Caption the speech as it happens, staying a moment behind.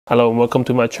Hello and welcome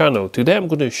to my channel. Today I'm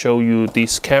going to show you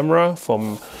this camera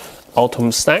from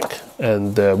Atomstack,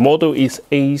 and the model is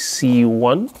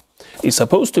AC1. It's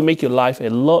supposed to make your life a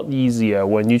lot easier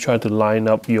when you try to line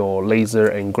up your laser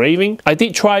engraving. I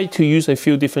did try to use a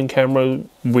few different cameras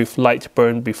with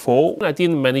Lightburn before. I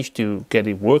didn't manage to get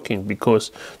it working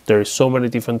because there is so many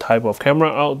different types of camera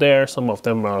out there. Some of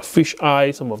them are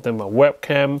fisheye, some of them are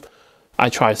webcam. I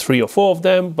tried 3 or 4 of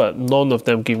them, but none of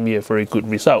them give me a very good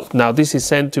result. Now this is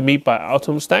sent to me by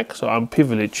Atomstack, so I'm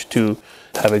privileged to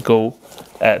have a go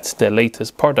at the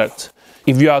latest product.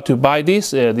 If you are to buy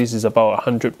this, this is about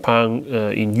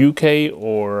 £100 in UK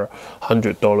or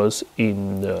 $100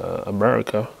 in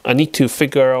America. I need to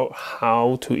figure out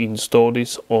how to install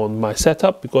this on my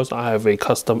setup because I have a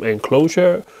custom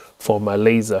enclosure for my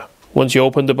laser. Once you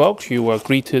open the box, you are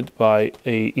greeted by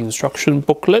an instruction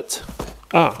booklet.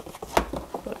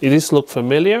 This looks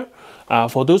familiar.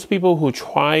 For those people who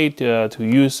tried to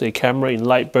use a camera in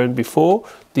Lightburn before,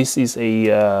 this is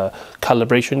a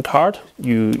calibration card.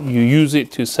 You use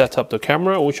it to set up the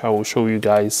camera, which I will show you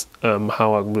guys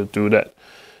how I'm going to do that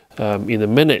in a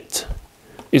minute.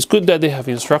 It's good that they have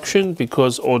instruction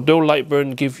because although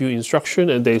Lightburn gives you instruction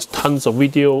and there's tons of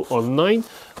video online,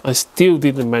 I still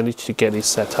didn't manage to get it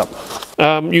set up.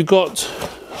 You got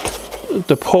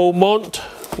the pole mount,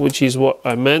 which is what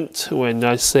I meant when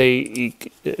I say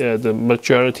the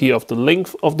majority of the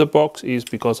length of the box is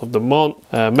because of the mount.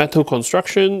 Metal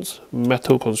constructions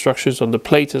on the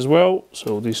plate as well,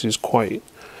 so this is quite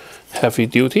heavy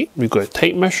duty. We got a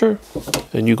tape measure,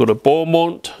 and you got a ball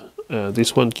mount.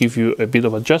 This one gives you a bit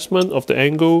of adjustment of the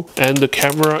angle, and the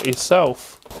camera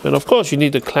itself. And of course you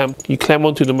need the clamp. You clamp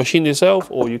onto the machine itself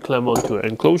or you clamp onto an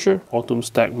enclosure.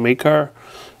 Atomstack maker.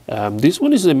 This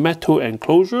one is a metal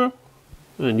enclosure,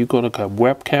 and you got a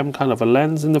webcam kind of a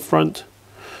lens in the front.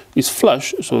 It's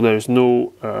flush, so there's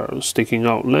no sticking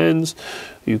out lens.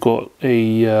 You got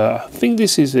a, I think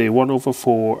this is a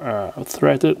 1/4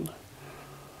 threaded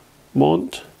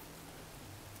mount.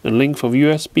 A length of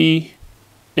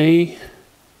USB-A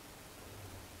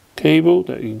cable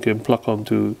that you can plug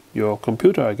onto your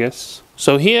computer, I guess.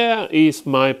 So here is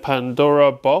my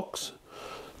Pandora box.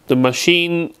 The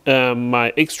machine,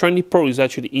 my X20 Pro is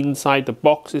actually inside the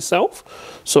box itself,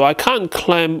 so I can't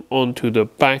clamp onto the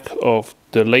back of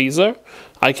the laser.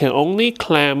 I can only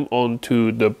clamp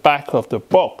onto the back of the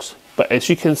box, but as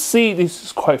you can see, this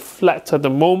is quite flat at the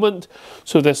moment,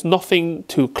 so there's nothing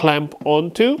to clamp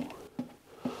onto.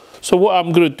 So what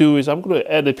I'm going to do is I'm going to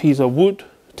add a piece of wood,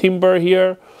 timber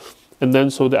here, and then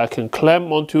so that I can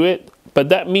clamp onto it. But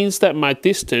that means that my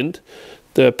distance,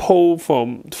 the pole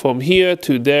from here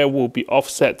to there, will be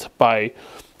offset by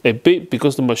a bit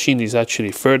because the machine is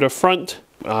actually further front.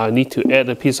 I need to add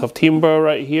a piece of timber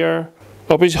right here.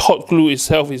 Obviously hot glue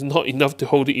itself is not enough to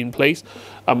hold it in place.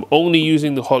 I'm only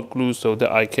using the hot glue so that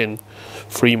I can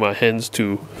free my hands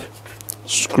to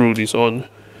screw this on.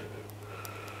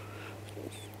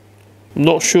 I'm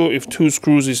not sure if 2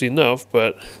 screws is enough,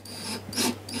 but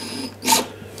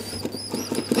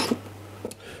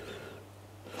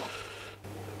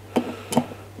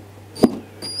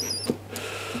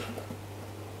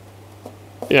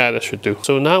yeah, that should do.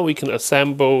 So now we can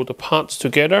assemble the parts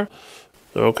together.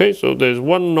 Okay, so there's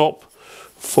one knob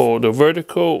for the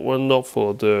vertical, one knob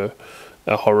for the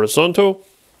horizontal,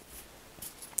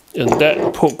 and that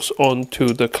hooks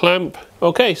onto the clamp.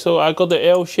 Okay, so I got the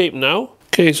L shape now.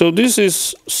 Okay, so this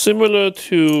is similar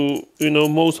to,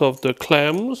 most of the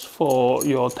clamps for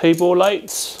your table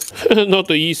lights. Not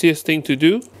the easiest thing to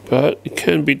do, but it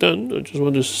can be done. I just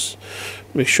want to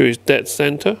make sure it's dead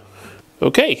center.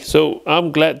 Okay, so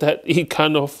I'm glad that it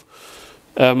kind of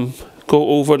go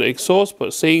over the exhaust,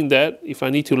 but saying that, if I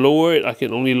need to lower it, I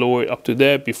can only lower it up to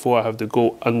there before I have to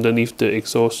go underneath the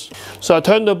exhaust. So I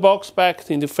turn the box back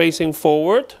into facing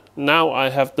forward. Now I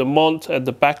have the mount at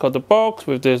the back of the box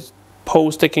with this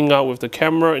pole sticking out with the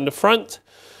camera in the front.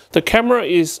 The camera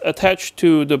is attached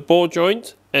to the ball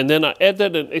joint, and then I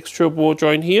added an extra ball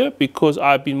joint here because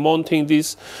I've been mounting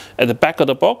this at the back of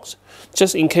the box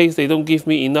just in case they don't give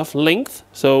me enough length.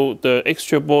 So the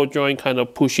extra ball joint kind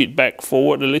of push it back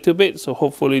forward a little bit, so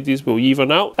hopefully this will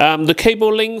even out. The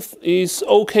cable length is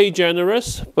okay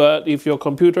generous, but if your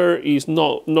computer is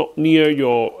not near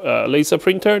your laser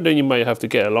printer, then you might have to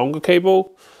get a longer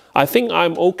cable. I think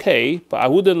I'm okay, but I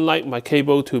wouldn't like my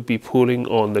cable to be pulling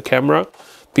on the camera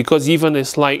because even a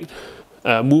slight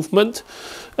movement,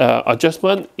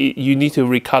 adjustment, you need to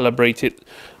recalibrate it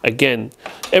again.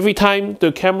 Every time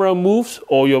the camera moves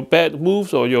or your bed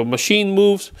moves or your machine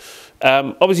moves,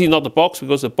 Obviously not the box,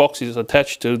 because the box is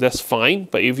attached to, that's fine.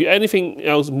 But if anything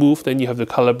else moves, then you have to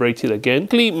calibrate it again.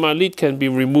 My lid can be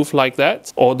removed like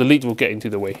that, or the lid will get into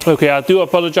the way. Okay, I do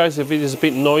apologize if it is a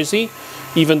bit noisy,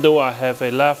 even though I have a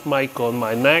lav mic on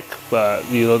my neck, but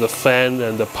you know, the fan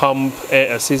and the pump,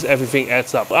 air assist, everything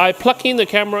adds up. I plug in the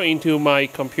camera into my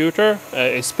computer,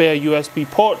 a spare USB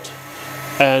port,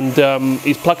 and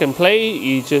it's plug and play.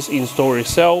 It just install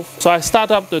itself. So I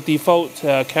start up the default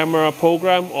camera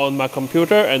program on my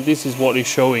computer, and this is what is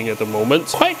showing at the moment.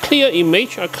 Quite clear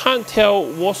image. I can't tell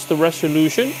what's the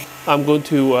resolution. I'm going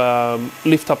to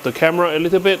lift up the camera a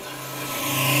little bit.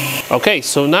 Okay,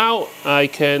 so now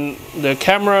the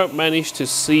camera managed to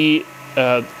see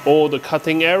all the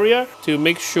cutting area, to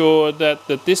make sure that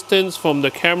the distance from the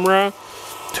camera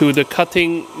to the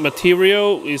cutting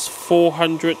material is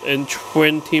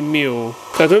 420 mil.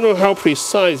 I don't know how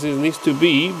precise it needs to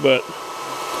be, but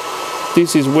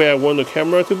this is where I want the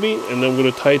camera to be, and I'm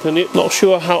going to tighten it. Not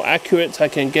sure how accurate I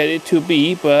can get it to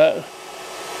be, but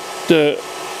the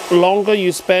longer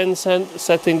you spend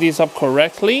setting this up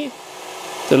correctly,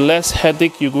 the less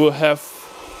headache you will have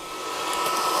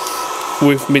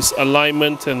with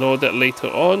misalignment and all that later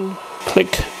on.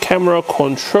 Click camera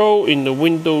control in the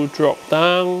window drop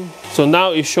down. So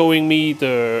now it's showing me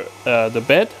the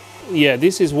bed. Yeah,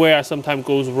 this is where I sometimes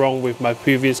goes wrong with my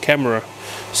previous camera.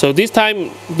 So this time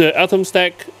the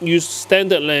Atomstack used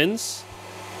standard lens,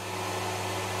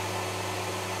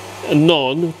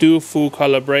 none, do full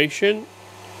calibration.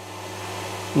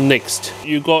 Next,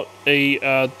 you got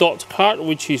a dot card,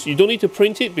 which is, you don't need to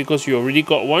print it because you already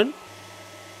got one.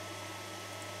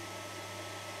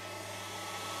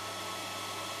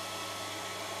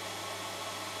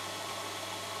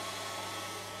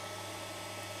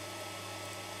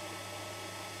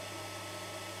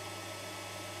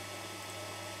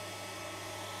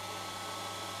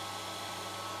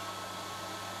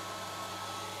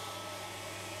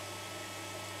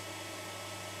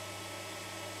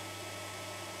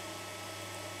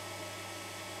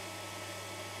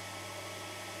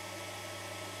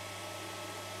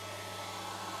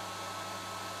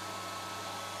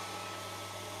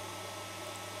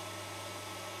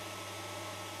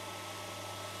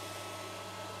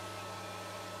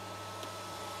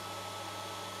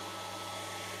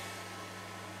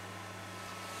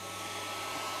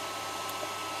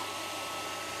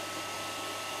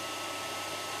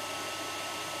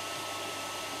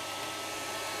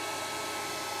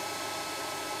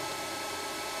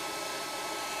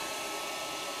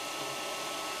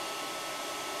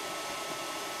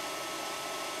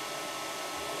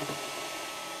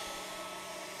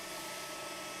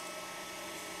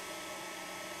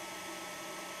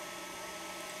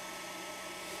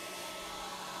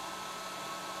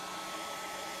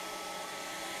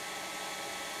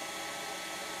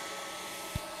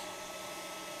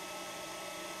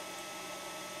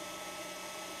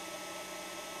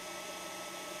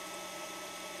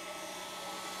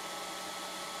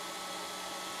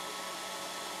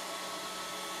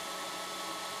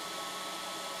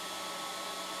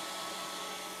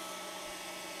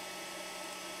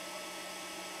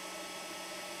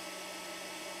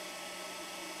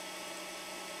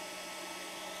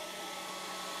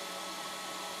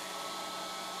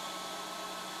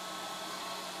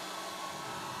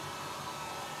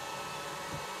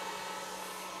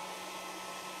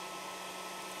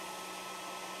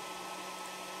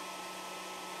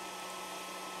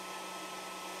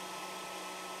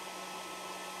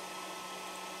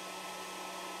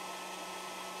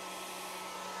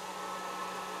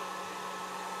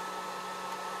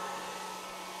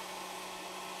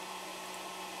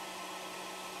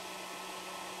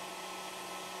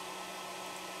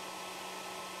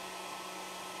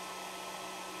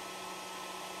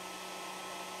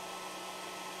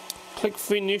 Click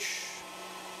finish.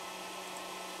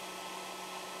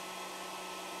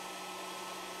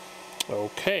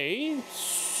 Okay,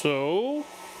 so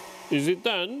is it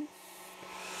done?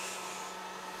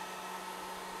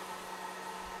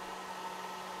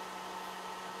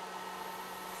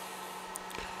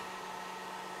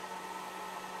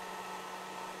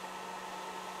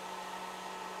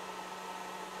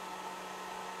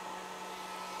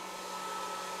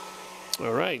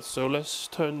 Alright, so let's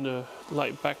turn the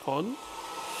light back on.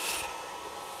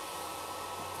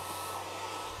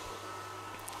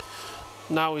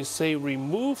 Now it say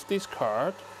remove this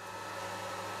card.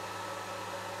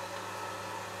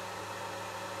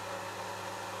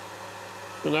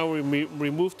 So now we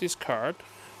remove this card.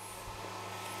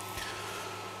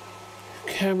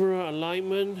 Camera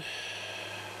alignment.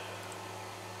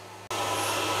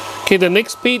 Okay, the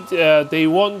next bit, they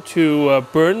want to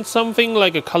burn something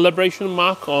like a calibration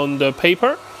mark on the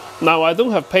paper. Now I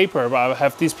don't have paper, but I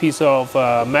have this piece of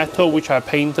metal which I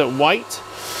painted white.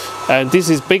 And this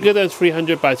is bigger than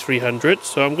 300 by 300,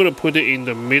 so I'm going to put it in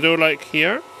the middle like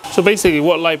here. So basically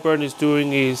what Lightburn is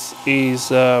doing is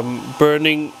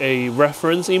burning a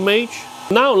reference image.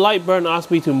 Now Lightburn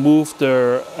asked me to move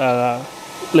the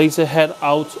laser head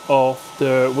out of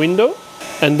the window.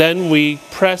 And then we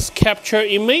press capture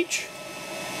image.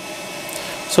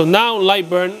 So now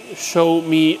Lightburn showed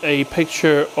me a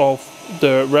picture of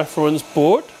the reference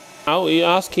board. Now it's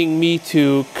asking me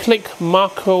to click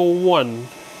marker 1.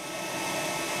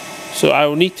 So I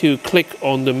will need to click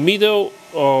on the middle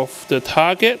of the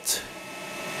target.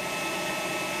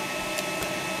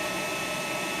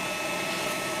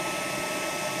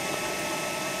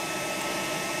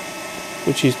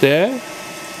 Which is there.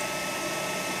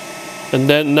 And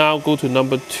then now go to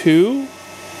number 2.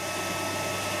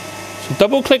 So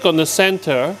double click on the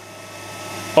center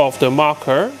of the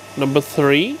marker, number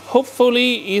 3.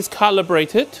 Hopefully it's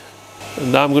calibrated.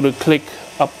 And now I'm going to click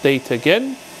update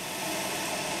again.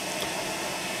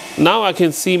 Now I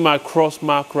can see my cross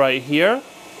mark right here,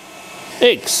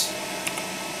 X.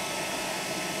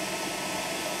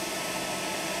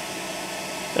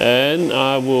 And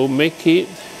I will make it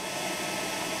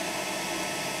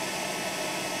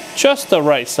just the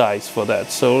right size for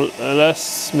that. So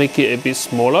let's make it a bit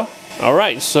smaller. All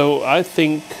right, so I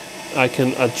think I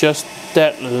can adjust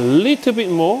that a little bit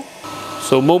more.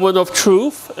 So moment of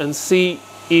truth and see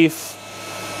if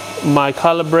my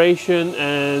calibration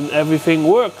and everything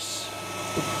works.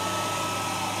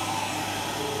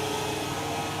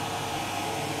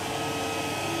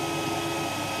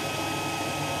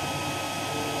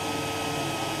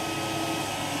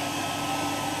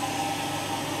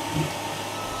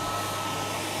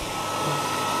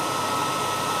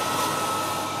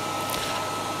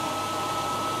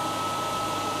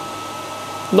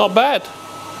 Not bad.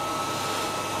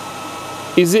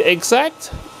 Is it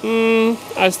exact?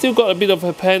 I still got a bit of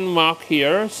a pen mark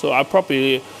here, so I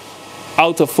probably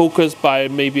out of focus by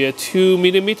maybe a 2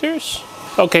 millimeters.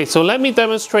 Okay, so let me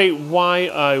demonstrate why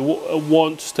I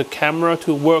want the camera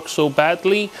to work so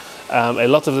badly. A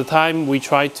lot of the time we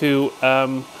try to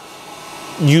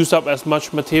use up as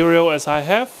much material as I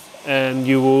have, and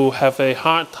you will have a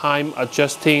hard time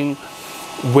adjusting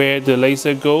where the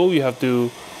laser go. You have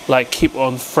to like keep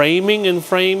on framing and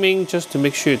framing just to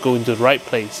make sure it goes into the right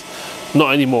place.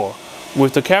 Not anymore.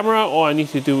 With the camera, all I need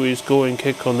to do is go and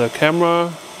click on the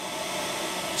camera.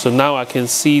 So now I can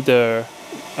see the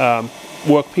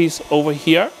workpiece over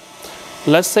here.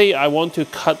 Let's say I want to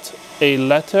cut a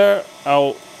letter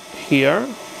out here.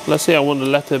 Let's say I want the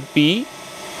letter B.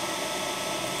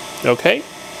 Okay,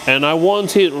 and I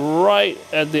want it right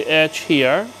at the edge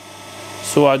here,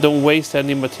 so I don't waste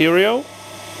any material.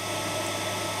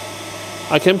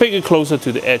 I can pick it closer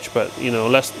to the edge, but you know,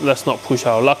 let's not push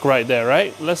our luck right there,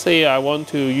 right? Let's say I want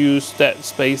to use that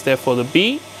space there for the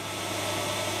B.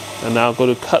 And now go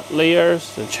to cut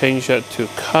layers and change that to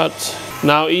cut.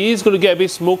 Now it is going to get a bit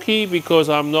smoky because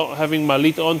I'm not having my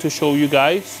lid on to show you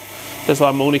guys. That's why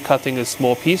I'm only cutting a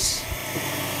small piece.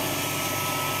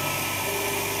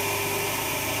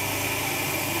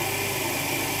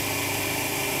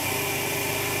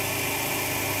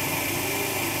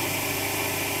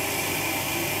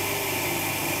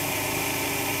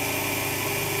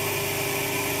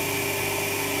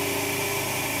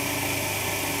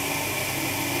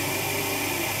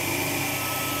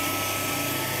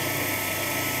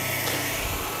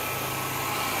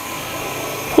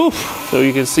 So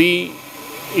you can see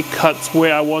it cuts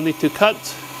where I want it to cut,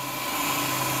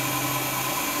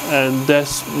 and that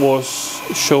was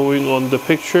showing on the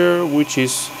picture, which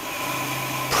is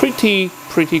pretty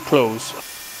close.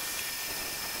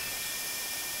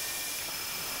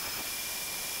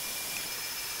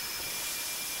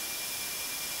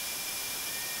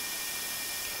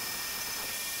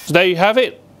 So there you have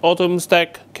it,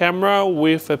 Atomstack camera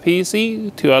with a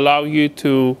PC to allow you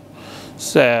to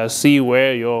see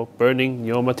where you're burning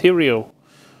your material.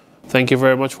 Thank you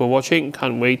very much for watching.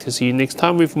 Can't wait to see you next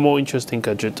time with more interesting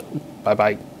gadget. Bye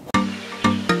bye.